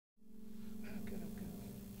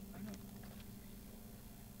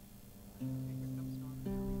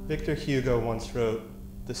Victor Hugo once wrote,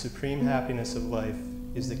 "The supreme happiness of life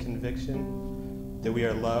is the conviction that we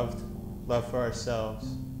are loved, loved for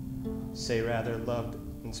ourselves, say rather loved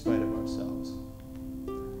in spite of ourselves."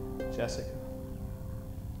 Jessica,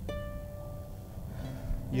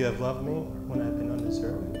 you have loved me when I've been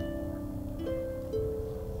undeserving,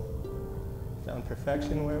 found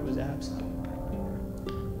perfection where it was absent,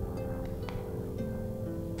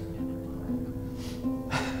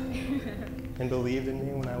 and believed in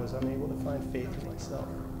me when I was unable to find faith in myself.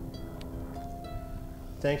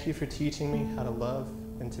 Thank you for teaching me how to love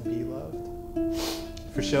and to be loved,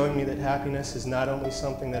 for showing me that happiness is not only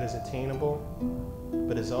something that is attainable,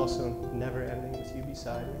 but is also never ending with you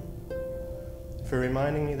beside me, for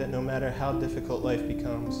reminding me that no matter how difficult life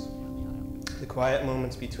becomes, the quiet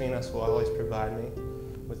moments between us will always provide me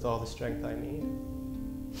with all the strength I need.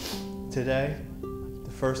 Today,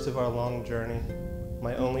 the first of our long journey,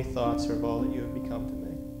 my only thoughts are of all that you have become to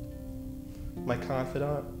me. My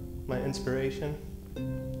confidant, my inspiration,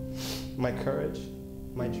 my courage,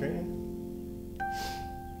 my dream,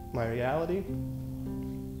 my reality,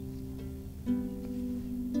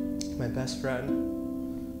 my best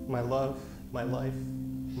friend, my love, my life,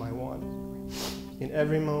 my one. In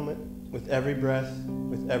every moment, with every breath,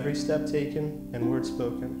 with every step taken and word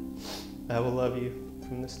spoken, I will love you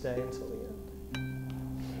from this day until the end.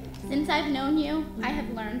 Since I've known you, I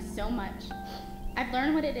have learned so much. I've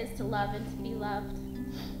learned what it is to love and to be loved.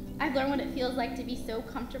 I've learned what it feels like to be so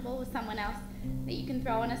comfortable with someone else that you can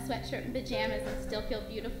throw on a sweatshirt and pajamas and still feel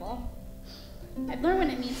beautiful. I've learned what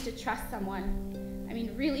it means to trust someone. I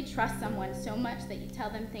mean, really trust someone so much that you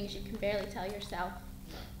tell them things you can barely tell yourself.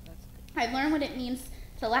 I've learned what it means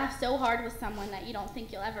to laugh so hard with someone that you don't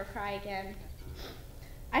think you'll ever cry again.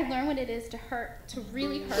 I've learned what it is to hurt, to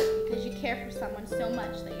really hurt, because you care for someone so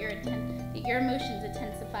much that your emotions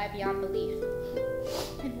intensify beyond belief.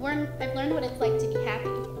 I've learned what it's like to be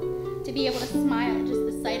happy, to be able to smile at just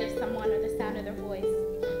the sight of someone or the sound of their voice.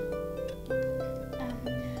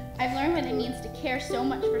 I've learned what it means to care so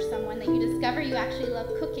much for someone that you discover you actually love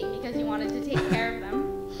cooking because you wanted to take care of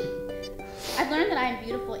them. I've learned that I am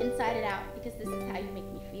beautiful inside and out because this is how you make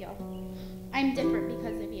me feel. I'm different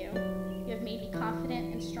because of you. You have made me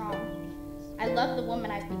confident and strong. I love the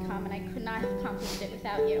woman I've become, and I could not have accomplished it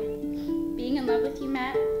without you. Being in love with you,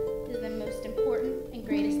 Matt, is the most important and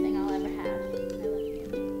greatest thing I'll ever have. I love you.